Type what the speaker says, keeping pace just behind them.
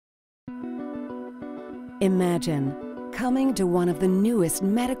Imagine coming to one of the newest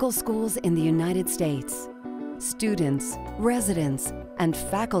medical schools in the United States. Students, residents, and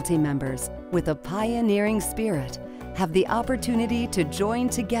faculty members with a pioneering spirit have the opportunity to join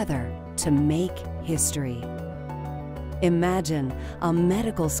together to make history. Imagine a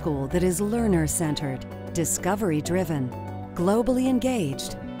medical school that is learner-centered, discovery-driven, globally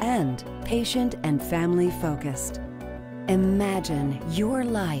engaged, and patient and family-focused. Imagine your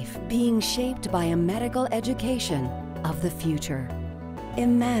life being shaped by a medical education of the future.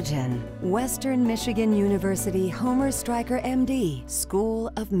 Imagine Western Michigan University Homer Stryker M.D.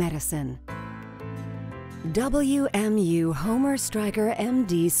 School of Medicine. WMU Homer Stryker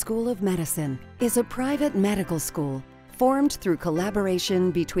M.D. School of Medicine is a private medical school formed through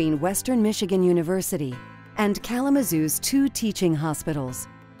collaboration between Western Michigan University and Kalamazoo's two teaching hospitals,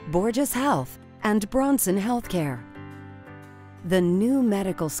 Borgess Health and Bronson Healthcare. The new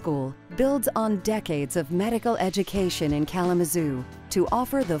medical school builds on decades of medical education in Kalamazoo to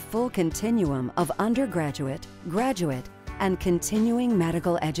offer the full continuum of undergraduate, graduate, and continuing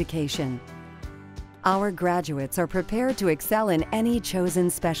medical education. Our graduates are prepared to excel in any chosen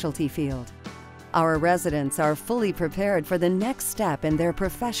specialty field. Our residents are fully prepared for the next step in their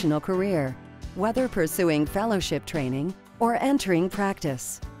professional career, whether pursuing fellowship training or entering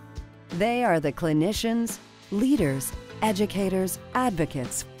practice. They are the clinicians, leaders, educators,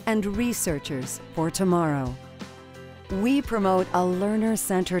 advocates, and researchers for tomorrow. We promote a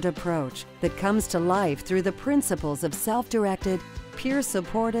learner-centered approach that comes to life through the principles of self-directed,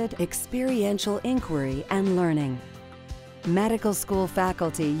 peer-supported, experiential inquiry and learning. Medical school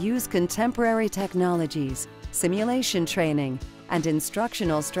faculty use contemporary technologies, simulation training, and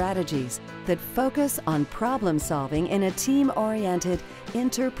instructional strategies that focus on problem-solving in a team-oriented,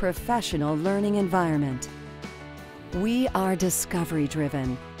 interprofessional learning environment. We are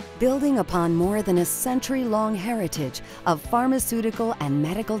discovery-driven, building upon more than a century-long heritage of pharmaceutical and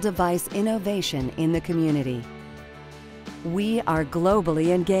medical device innovation in the community. We are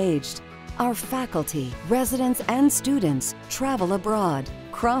globally engaged. Our faculty, residents, and students travel abroad,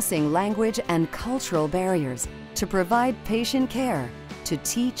 crossing language and cultural barriers to provide patient care, to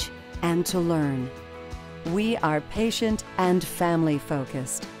teach, and to learn. We are patient and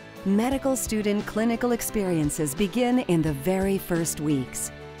family-focused. Medical student clinical experiences begin in the very first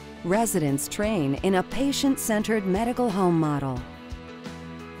weeks. Residents train in a patient-centered medical home model.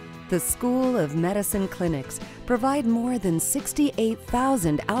 The School of Medicine clinics provide more than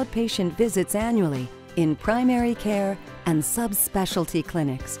 68,000 outpatient visits annually in primary care and subspecialty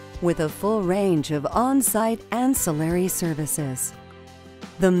clinics with a full range of on-site ancillary services.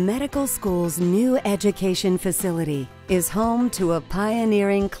 The medical school's new education facility is home to a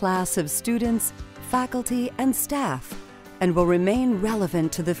pioneering class of students, faculty, and staff, and will remain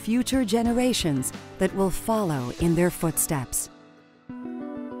relevant to the future generations that will follow in their footsteps.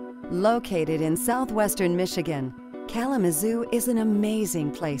 Located in southwestern Michigan, Kalamazoo is an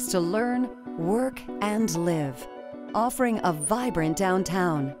amazing place to learn, work, and live, offering a vibrant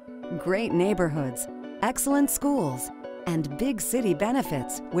downtown, great neighborhoods, excellent schools, and big city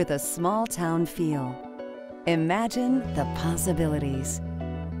benefits with a small town feel. Imagine the possibilities.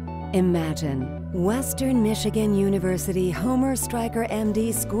 Imagine Western Michigan University Homer Stryker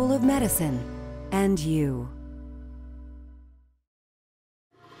M.D. School of Medicine and you.